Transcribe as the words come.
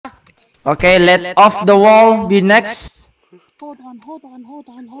Okay, let off the wall be next. Hold on.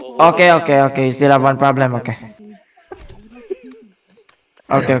 Okay. Still have one problem. Okay.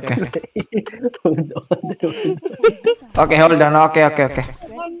 Okay. Hold on. Okay, hold on. Okay.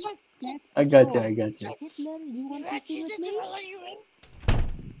 I got you. Hitler, you want to sing with me?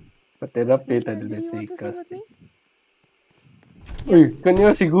 Paterapi Hitler, tadi do you want to sikas. sing with me? Uy,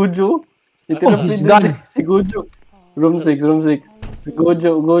 kanya si Gojo. Iterapi he's din gone. si Gojo. Room 6. Si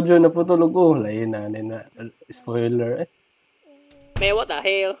Gojo na patulog. Oh, lain na. Spoiler. Man, what the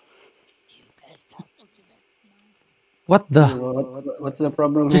hell? What the? What's the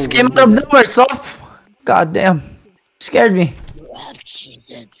problem Just here, came out Gojo? of nowhere, Soft. God damn. Scared me.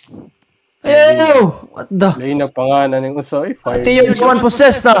 Ew! What the? Lain na pangalan ng usoy. Fire. Ate, you're the one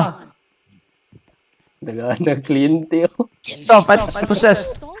possessed na. Dagaan na kliyente. Soft, I'm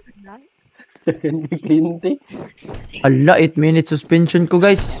possessed. Dagaan na kliyente. Ala, 8-minute suspension ko,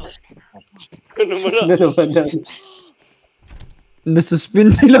 guys. Ano mo na? Ano naman na?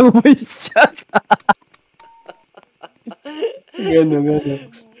 Nasuspend nila mo voice chat. Gano'n.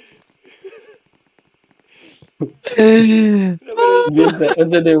 Bisa,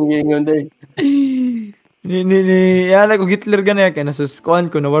 ano na yung gingon dahil? Yana ko Hitler gana kaya nasuskuhan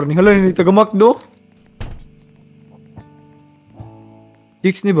ko na warning. Hala, hindi tagamakdo.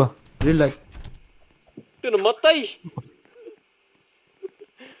 6 ni ba? Real life. Ito, namatay!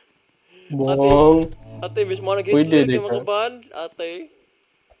 Bong. Ate, miss mo Pwede, nag-Hitler di kayo ka? mga ban? Ate.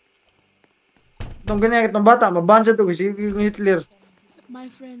 Itong ganyan, itong bata, maban siya to kasi yung Hitler. My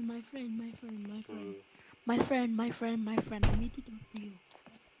friend. I need to talk to you.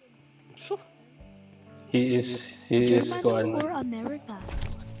 So, He is Germany gone. or America?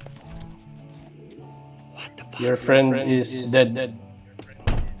 what the fuck? Your friend is dead.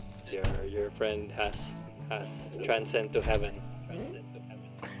 Your friend has transcend to heaven.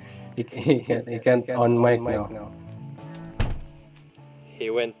 He can't on mic now. He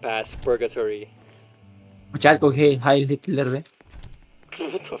went past purgatory. Chat ko, hey, Heil Hitler, eh.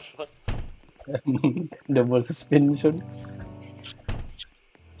 What the fuck? Double suspension.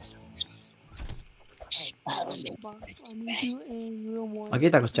 Boss, I need you in room 1.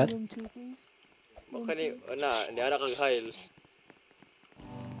 Makita ko, chat. Room 2, please. Baka ni anak kang Kyle.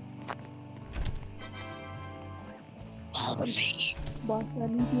 Boss, I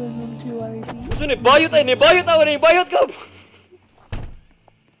need you in room 2, I repeat. Gusto ni bayot ka!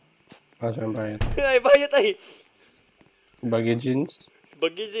 Asan ba yun? Ay, bayot ay! Baggy jeans?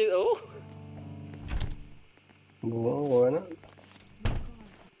 Bagay oh. Buo, ano?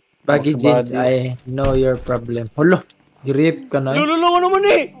 Baggy Body. jeans, I know your problem. Holo, girip ka na, eh. Lolo naman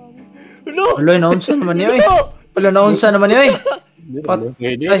eh! Lolo! Holo, naunsa naman niya, eh. Wala, naunsa naman niya, eh. Hindi Pat- naman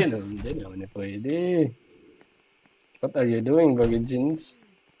pwede. ay. Hindi naman pwede. What are you doing, baggy jeans?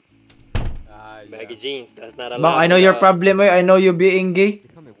 Baggy jeans, that's not allowed. Bang, I know your problem, eh. I know you being gay.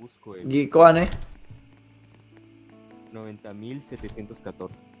 Déjame busco Ko, ano, eh. 90,714.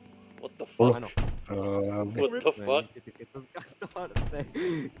 What the fuck? Ano? What the fuck?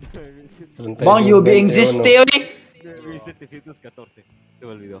 9,714. Bang, you being ziste, eh. 9,714. Se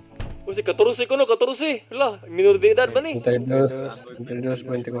me olvidó. Oh, si 14 ko no, 14. Hala, minor de edad ba ni?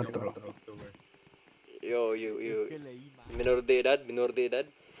 32.4. Yo. Es que leí mal. Minor de edad.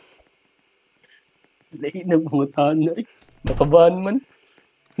 Lahi na pangutan na eh. Nakabahan man.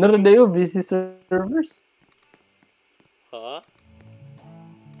 Naradayo, busy servers. Ha?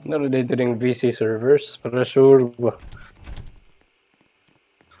 Naradayo rin busy servers. Para sure ba?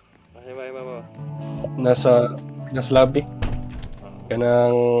 Ay, ba. Nasa lobby.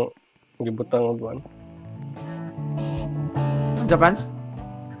 Kanang gibutang og one. Japans?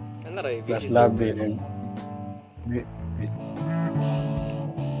 Ano rin? Nasa lobby rin.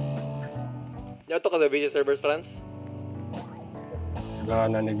 Yaw to ka sa busy servers, France?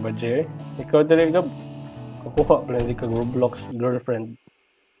 Gana nagbadje. Ikaw dali ka. Kukuha pala hindi ka roblox girlfriend.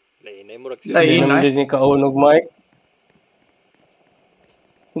 Lainay mo rak Lain. Hindi naman din ka unog mic.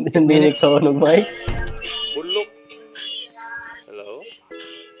 Hindi ni ka unog mic. Bulok. Hello?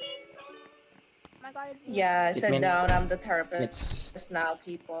 Yeah, sit minutes. down. I'm the therapist It's now,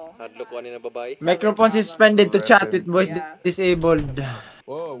 people. Hadlok ko ni na babae. microphone suspended to chat with voice Yeah. disabled.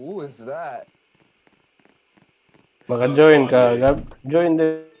 Whoa, who is that? Maka-join ka. Gab. Join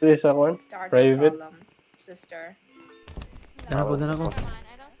din sa kwan. Start the Private. problem, sister. Dala ko. I don't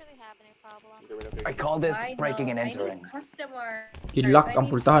really have any problem. I call this I breaking know, and I need entering. customer. I-lock I ang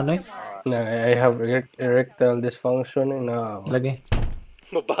need pultahan, eh. customers. Na I have erectile dysfunction na. Lagi.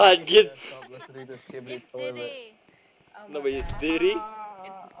 Mabahan gid. Stop listening to Skibbly It's Toilet. Diddy. Oh No, my but it's God. Diddy.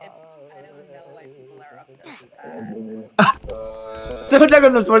 It's I don't know why people are upset So na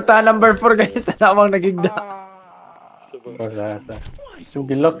kung sultan number 4 guys na namang nagigda. Masasa.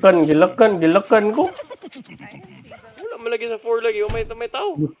 Gilakan ko. Wala man lagi sa 4 lagi. Oh, may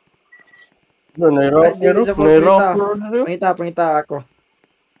tao. No, Pangita ako.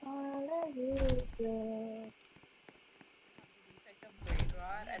 Defect of brain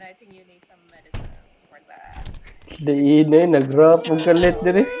rot, and I think you need some medicines for that. Di ine, nag-rap ang kalit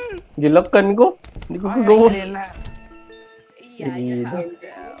diri. Gilakan ko. Hindi ko kagawas. Yeah, you have to.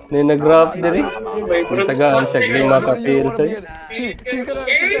 Ni nag-rap diri. Ang tagaan sa 5 ka pills ay. She's gonna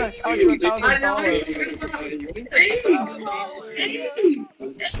charge you $1,000.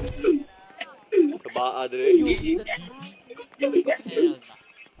 Tabaa dire.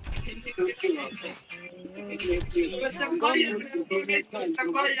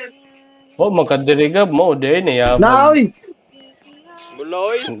 Oh, makadirigab mo din ya. Na oy,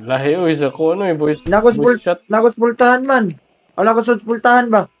 Muloy. Lahi oy sa kuno eh, voice shot. nagos pultahan man. Wala ko sus pultahan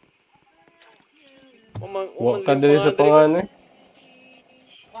ba? Wa ka diri sa pangan eh.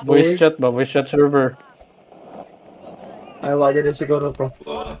 Voice chat ba? Voice chat server. Ay, wala din siguro ko.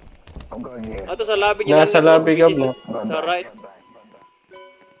 I'm going here. Ato sa lobby niya. Nasa lobby ka mo. Sa right.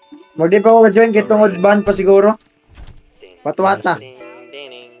 Magdi pa ako join kay tungod ban pa siguro. Watwata.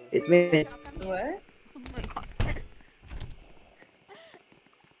 8 minutes. What?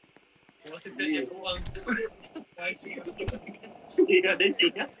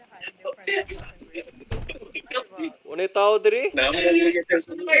 Unay tao dire.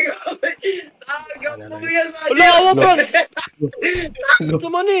 Wala ako, Franz! Ito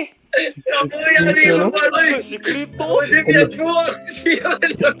man eh! Sikrito!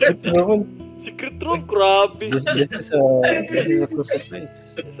 Secret room, grabe! This is a closer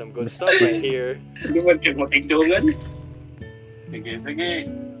place. Some good stuff right here.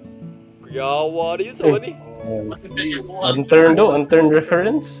 Kuyawa na yun sa mani. Unturned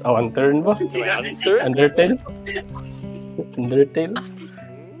reference? Oh, unturned ba? Hunter? Undertale?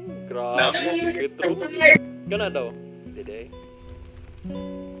 Grabe, secret room. Gana daw. Today.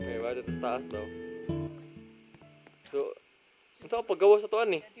 Okay, bakit ito sa taas daw? So, ito ang paggawa sa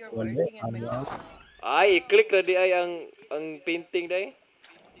tuan eh. You're working in mid- Ay, i-click na di ay ang painting dai.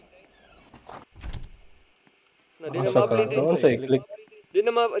 Na di na Sa ma-upload karton sa din. i-click. Di na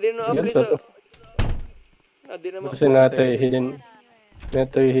ma-upload sa. Di na ma. Kasi natin hidden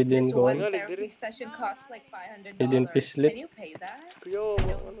This ko. one therapy session costs like $500. Hidden pislit. Can you pay that? Kuya,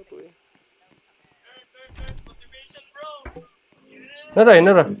 ano to eh.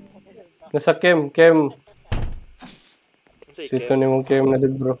 Nara. Nasa chem. Sa Sito ni mong chem na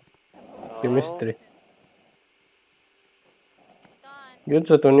libro. Chemistry. Good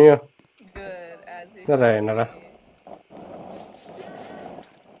sa to niya. Good, as it Nara.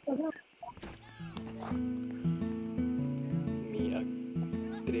 Me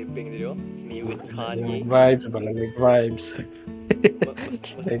dripping dito. Me with Kanye. Vibes.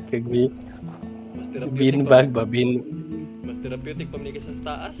 Like kagbi. Mas therapeutic Beanbag ba? Mas therapeutic communication sa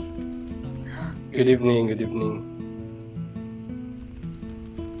taas. Good evening. Gabi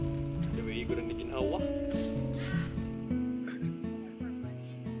ko rin ni ginhawa.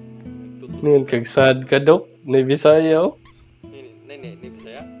 Ngayon kag sad ka dok. Na Bisaya oh. Ni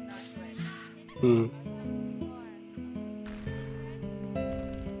Bisaya.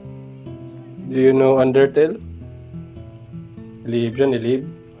 Do you know Undertale? Live. Wala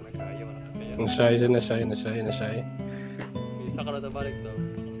kayo. Nasay. Isa ka na balik daw.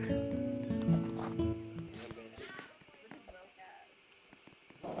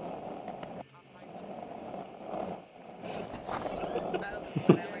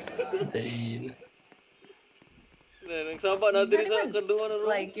 Dahil. Nagsaba na diri sa kaduha na room.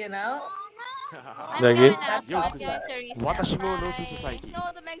 like, you know? I'm Lagi? going to Yo, I'm going to restart Watashi mo no my- society.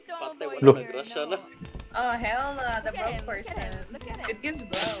 No, the McDonald's Patay, boy wala here, nagrasya no. na. Oh, hell no, the Look at broke him, person. look at him. It gives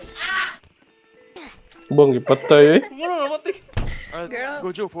broke. Bang ipatay eh. Mura na mati. Girl.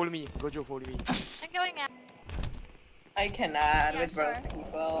 Gojo, follow me. I'm going out. I cannot Yeah, with broke sure.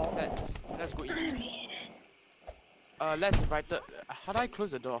 people. Let's go eat. Let's invite the. How do I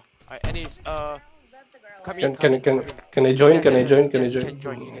close the door? Alright, anyways, come in. Can I join? Yes, Can I yes, join? yes, Can I yes, you join? can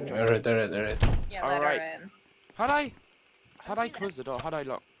join, you can join. Alright. Yeah, let her Alright. in. How do I close the door? How do I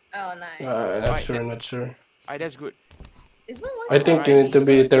lock? Oh, nice. Not sure. Alright, that's good. Is my voice I think you need to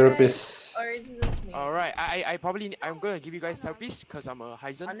be a therapist. Or is it just me? Alright, I'm gonna give you guys therapist because I'm a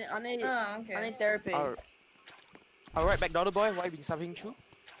Heisen. Oh, okay. therapy. Alright, McDonald boy, why being something true?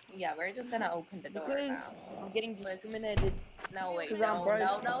 Yeah, we're just gonna open the door Because now. I'm getting discriminated. No, wait, 'Cause no, I'm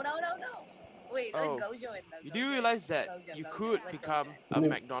broke. no. Wait, Oh. Gojo and the Do you realize that you could become a Mm.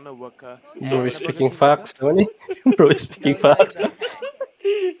 McDonald's worker? Bro is and a speaking Burger King facts, don't he? Bro is speaking facts.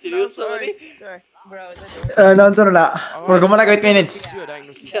 Seryoso man eh. Bro, Nonsense na. Alright, Murag mo na I'm 8 gonna minutes. fix you a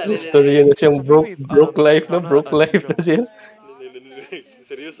diagnosis. Story yun na siyang Suffering with, broke life na, broke McDonald, life na siya.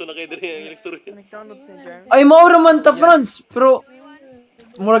 Seryoso na kayo din yung story. McDonald's syndrome. Ay, maura man ta, Yes. Franz. Pero,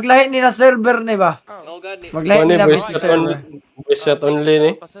 murag lahi ni na server ni ba? Oh god ni. Maglahi Ano ni na voice busy chat on server. voice chat only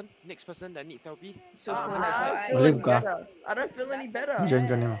ni. Next person that need therapy. Believe ka. I don't feel any better. Diyan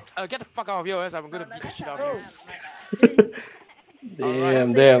ka nimo. Get the fuck out of here, else I'm gonna beat the shit out of you.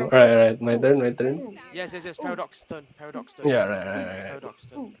 Damn. Right. My turn. Yes. Paradox turn. Yeah, right. Paradox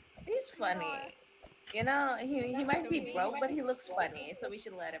turn. he's funny. You know, he might be broke, but he looks funny, so we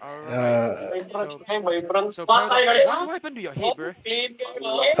should let him. Alright. So Paradox, what happened to your head, bro?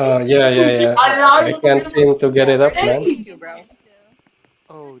 Yeah. I can't seem to get it up, man. You, bro.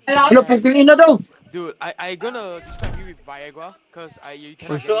 Oh, Ano, pagtingin na daw. dude, I gonna describe you with Viagra, cause you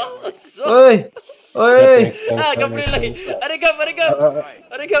cannot get it. Oy! Oy! That makes Gabriel sense. Arigap.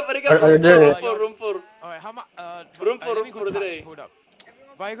 Are there- Room 4. Alright, how much? Room for- let me go room for charge. today. Hold up.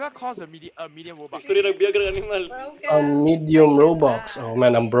 Viagra costs a medium robot. Story ng Viagra animal. Medium Robux. Oh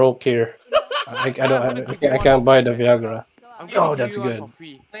man, I'm broke here. I can't buy the Viagra. I'm gonna Oh, that's give you one good. for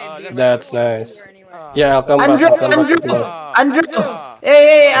free. That's nice. Yeah, I'll come back. Andrew!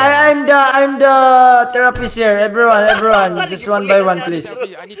 Hey, I'm the therapist here. Everyone, just one by one, please.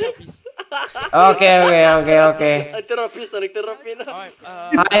 I need therapies. Okay. Ang therapist na nag-therapy na. Alright,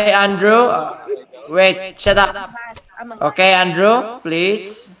 Hi, Andrew. Wait, shut up. Okay, Andrew,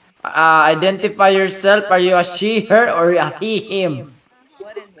 please. Identify yourself. Are you a she, her, or a he, him?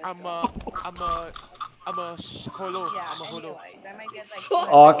 What is this? I'm a holo. Yeah, I'm a holo. anyways, I might get like.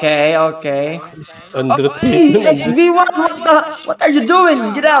 Okay. Andrew, Hey, it's V1. What are you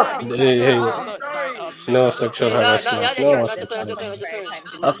doing? Get out. hey. No sexual harassment. No sexual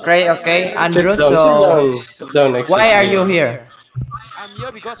harassment. Okay. Andrew, Sit down next why to are me. you here? I'm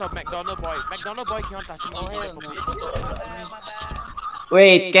here because of McDonald boy. McDonald boy can't touch me.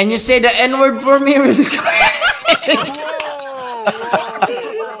 Wait, can you say the N-word for me really quick?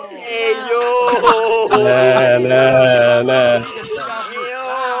 Hey yo! Nah.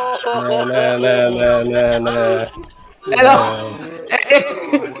 Hello?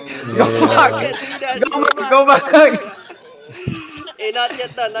 Go back. Not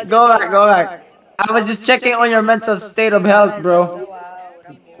yet done. Go back. I was just checking on your mental state of health, bro.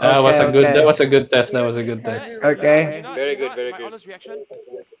 That was a good Okay. test. Okay. Very good. My honest reaction.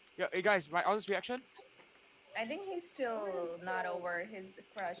 Yeah, hey guys, my honest reaction. I think he's still not over his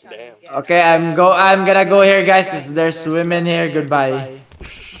crush on Damn. Gary. Okay, I'm gonna go here, guys, because there's women here. Goodbye.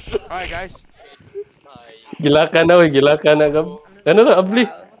 Alright guys. Gila ka na, Gab. Ano na, abli,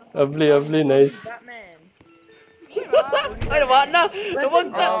 nice. Batman. Ay, nawa na! Let's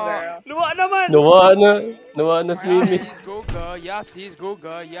just go, girl. Luwa naman! Nawa na si Mimi. He's go girl. Yes, he's go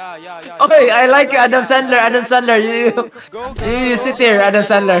girl. Yeah. Okay, I like you, Adam Sandler. Go You sit here, Adam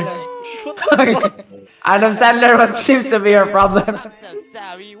Sandler. Adam Sandler, what seems to be your problem? I'm so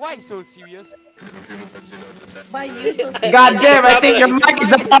sorry. Why so serious? Why you so God damn, I think your mic is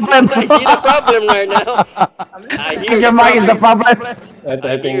the problem. I see the problem right now. I I think hear your mic is the problem. I I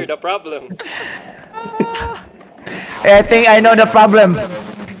hear think the problem. I think I know the problem.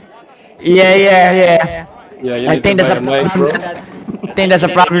 Yeah. yeah, you I need think to that's buy a a mic, bro. problem. I think that's a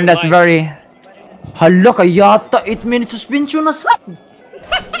problem that's very... Hala ka yata, 8 minutes suspension na sa...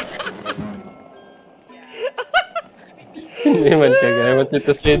 Hindi man kagaya. I want you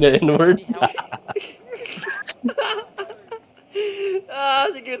to say the N-word.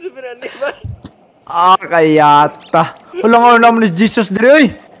 Sige, sabihin ni ba? Kayata. Walang naman ni Jesus dire, oy.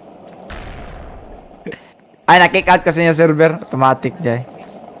 Ay, na-kick out kasi niya server. Automatic dyan.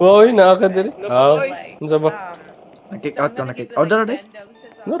 Wow, nakakadiri. Ano ba? Na-kick out ka, na-kick out. Dara, day.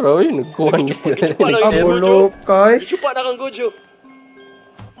 Naroy, nagkuhan niya. Bulok kay. Ichupa na kang Gojo.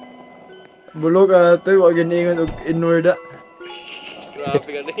 Bulok ka, ito. Huwag giningan og inward. Grabe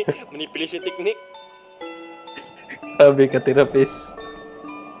ka na manipulation technique. Sabi ka, therapist.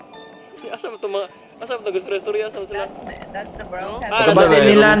 Asa mo itong gusto story? Asa mo sila? That's the bro. Pagkabati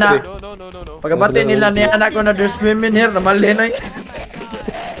nila na... No. Pagkabati nila ni anak ko na there's women here na mali na eh.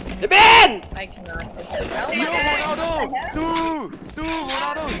 Ben! I cannot. Yo, Ronaldo!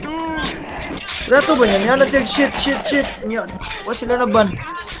 Ronaldo! Rato ba yan? Yan na siya shit. Yan. Wala sila naban.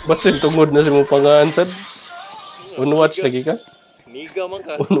 Basin, tungod na si mong pangansad. Unwatch lagi ka? Niga man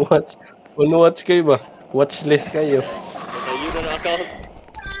ka. Unwatch kayo ba? Watchlist kayo. Nakayo na na account.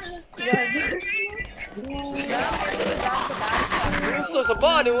 Uso sa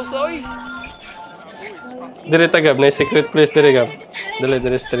ba? Ni uso oy. Dire tagab na secret place dire gab.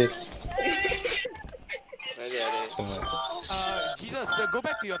 Dire street. Jesus, go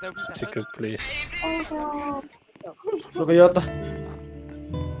back to your therapy session. Secret place. So kaya ta.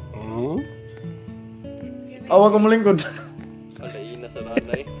 Awa ko malingkod. Alaina sa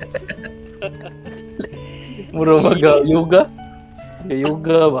nanay. Muro yoga.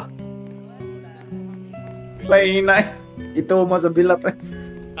 Yoga ba? Lainay. Ito mo sa bilat eh.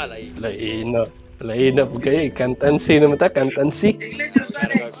 Alay. Laina po kayo. Kantansi naman ta. Kantansi.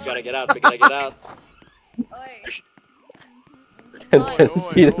 Gotta get out. We gotta get out.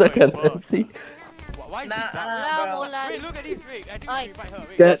 Kantansi na ta. Kantansi. Why is he down? Wala, wala. Wait, look at this. Wait, I think Oy. we invite her.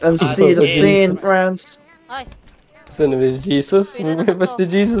 Wait. Get and see the scene, friends. Ay, Saan na ba si Jesus? May pas si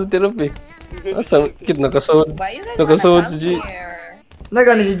Jesus therapy. Asa kit nakasod. Why you guys Nakasod wanna si come Jesus. here? Na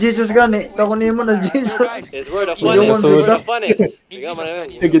gani si Jesus gani. Tako nimo na si Jesus. It's where the fun Yung is. mga Where the duda. fun is. Tingnan English mo or na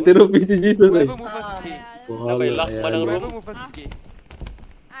yun. Spanish? Nag-therapy si Jesus eh. Whoever move first is gay. Sabay lock pa ng room. Whoever move first is gay.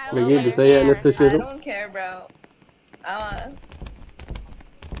 Lagi, Bisaya na sa I siro. don't care, bro.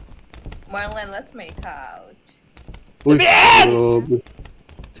 Marlon, let's make out. Uy, grabe.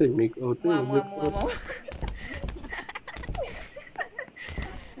 Say, make out. Mwah, mwah, mwah, mwah.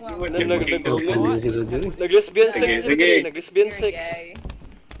 Mwah, mwah. Nag-lesbian sex sila. Nag-lesbian You're sex. gay.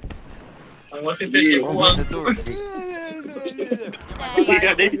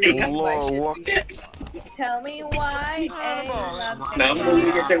 Tell me why ain't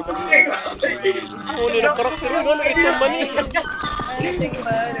nothing Huli na karakter yun. Ano ito mani? anything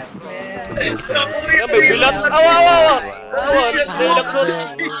but a Yan, may bilat. Awa, awa, awa. Awa, nilaksuot.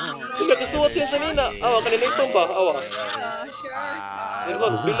 Nilaksuot yan sa nina. Awa, kanina itong ba? Awa.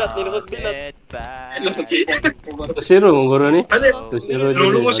 Nilasot bilat, nilasot bilat. Ito siro, mong guro ni. Ito siro.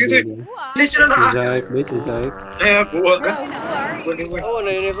 Si Zaik, ba? Si Zaik. Awa,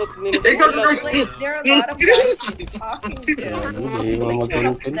 nilasot bilat. Please, there are a lot of guys she's talking to. Hindi mo Most of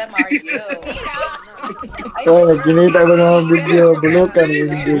mag-content. them are you. Oh, nagkinita ko ng mga video. Bulukan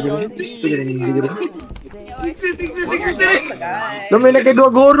yung video. Gusto ko ng video. May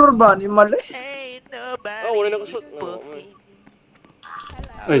nagkaduwag horror ba? Ni Mali? Awa, wala nakasuot.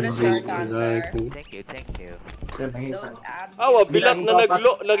 Ay, Put a shirt on, sir. Zaik. Those abs. Awa, bilat na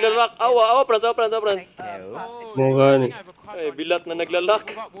naglalak. Awa, awa, prans, awa, prans, awa, prans. Plastic Mo gani. I have a crush Ay, on bilat na naglalak.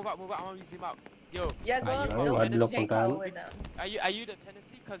 Move up. I want to zoom out. Yo, Yeah, go Ayun, go wadlok take ang out with them. are you the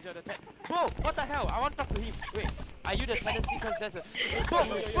Tennessee? Cause you're the Bro, what the hell? I want to talk to him. Wait, are you the Tennessee? Cause there's a bro.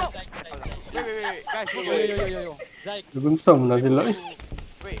 Wait, guys. Nagunsam na sila eh.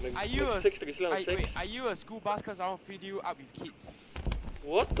 Wait, are you a Nag-sex, nag-slang, sex. wait? Are you a school bus? Cause I want to feed you up with kids.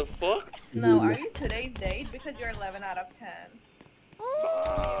 What the fuck? No, are you today's date? Because you're 11 out of 10.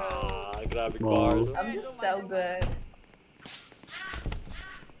 Ah, grabe Wow. bars. I'm just so good.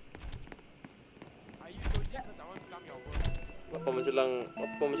 Are you good? Cause I want to come your work. Apa man silang,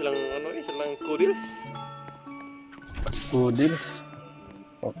 ano eh, silang kudils. Kudil.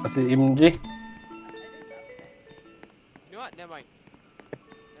 O, kasi MJ. You know what? Never mind.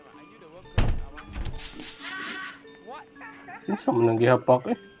 Are you the worker? I want to. What? Saan mo nang gihapak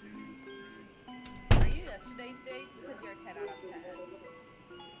eh? Are you yesterday's date? Because you're 10 out of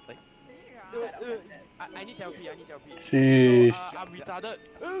 10. Got offended. I need therapy. Sis. So, I'm retarded.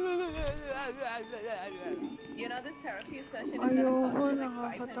 You know this therapy session is gonna cost you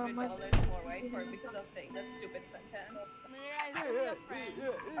like $500 more, right? For because of saying that stupid sentence.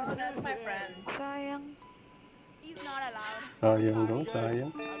 Oh, that's my friend. Sayang. he's not allowed. Sayang daw,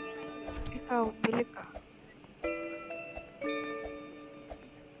 sayang. Ikaw, pili ka.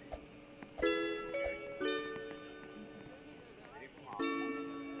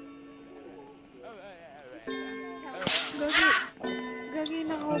 Gagi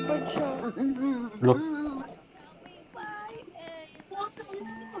nakahubad siya. Look.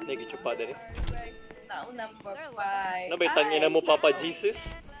 Nagi chupa din eh. Now number 5. Nabay tangina mo Papa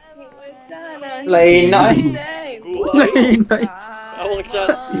Jesus. Lainay. Guhay. Lainay. Awang chat.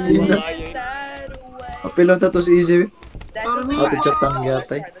 Guhay. Apilong tatos easy. Ate chat ang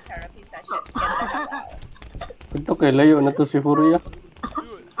yatay. Ito kay layo na to si Furia.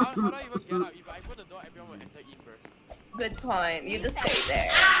 Dude, how do I even get out? If I open the door, everyone will enter in, bro. Good point. You just stay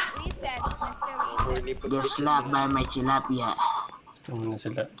there. Reset, Mr. Reset. Get slapped by my tilapia. Ano na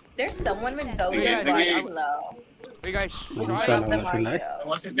sila? There's someone with golden Yeah, body glow. Wait, guys, Bukan try. One of them na are sila.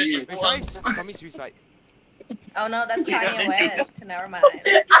 you. Wait, try commit suicide. Oh no, that's Kanye West. Never mind.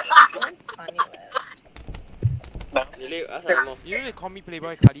 That's Kanye West. Dili, asa mo? You really call me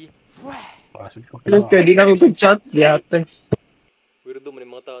Playboy Cardi? Pasok ko. Okay, di na ko chat. Di ate. Weirdo man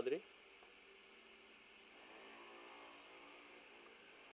yung mga tao diri.